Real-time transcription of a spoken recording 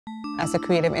As a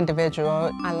creative individual,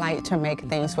 I like to make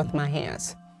things with my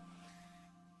hands.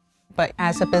 But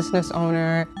as a business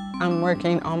owner, I'm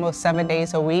working almost 7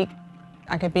 days a week.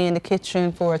 I could be in the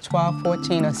kitchen for 12,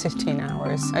 14, or 16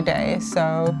 hours a day,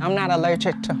 so I'm not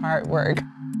allergic to hard work.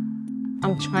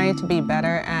 I'm trying to be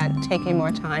better at taking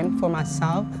more time for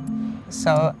myself.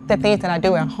 So the things that I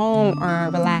do at home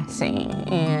are relaxing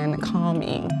and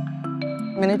calming.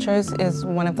 Miniatures is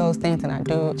one of those things that I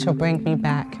do to bring me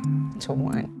back to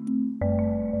one.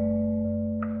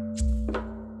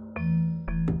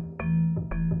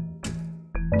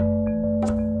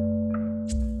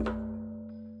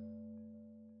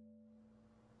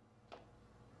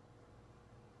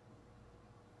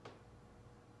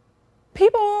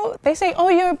 People, they say, oh,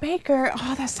 you're a baker.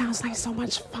 Oh, that sounds like so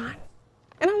much fun.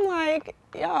 And I'm like,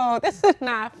 yo, this is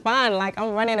not fun. Like,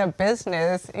 I'm running a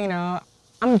business, you know.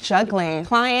 I'm juggling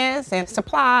clients and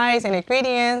supplies and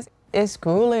ingredients. It's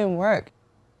grueling work.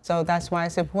 So that's why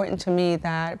it's important to me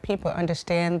that people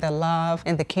understand the love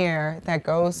and the care that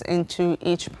goes into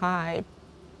each pie.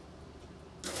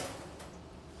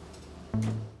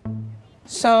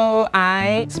 So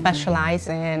I specialize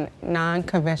in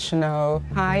non-conventional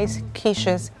pies,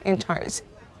 quiches, and tarts.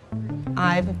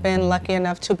 I've been lucky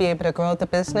enough to be able to grow the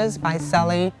business by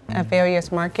selling at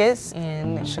various markets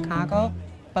in Chicago.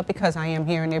 But because I am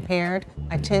hearing impaired,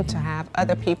 I tend to have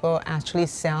other people actually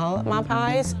sell my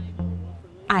pies.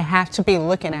 I have to be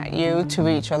looking at you to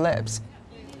reach your lips.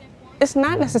 It's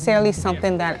not necessarily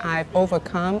something that I've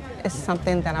overcome. It's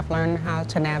something that I've learned how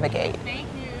to navigate.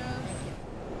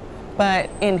 But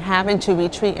in having to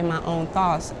retreat in my own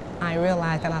thoughts, I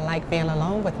realized that I like being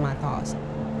alone with my thoughts.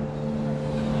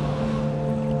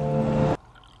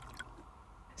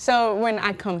 So when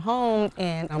I come home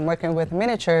and I'm working with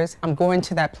miniatures, I'm going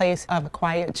to that place of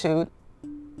quietude.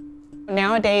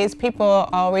 Nowadays, people are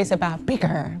always about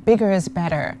bigger. Bigger is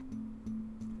better.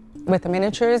 With the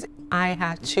miniatures, I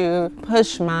have to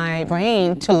push my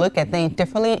brain to look at things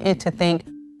differently and to think,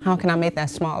 how can I make that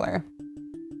smaller?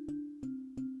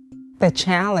 The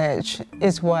challenge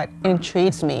is what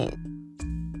intrigues me.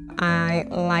 I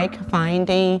like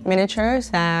finding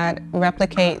miniatures that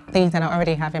replicate things that I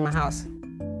already have in my house.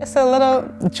 It's a little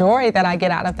joy that I get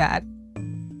out of that.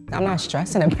 I'm not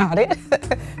stressing about it.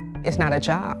 It's not a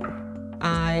job.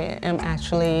 I am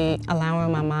actually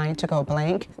allowing my mind to go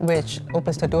blank, which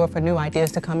opens the door for new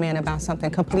ideas to come in about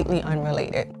something completely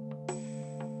unrelated.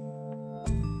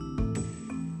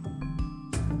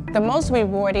 The most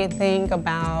rewarding thing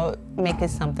about making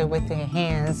something with your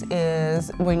hands is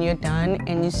when you're done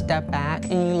and you step back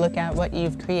and you look at what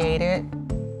you've created.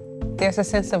 There's a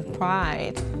sense of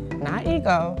pride, not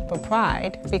ego, but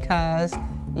pride, because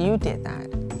you did that.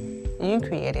 You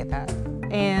created that.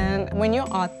 And when you're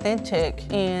authentic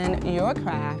in your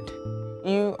craft,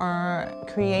 you are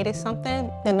creating something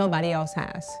that nobody else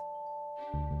has.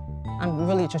 I'm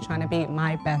really just trying to be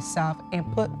my best self and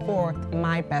put forth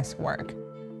my best work.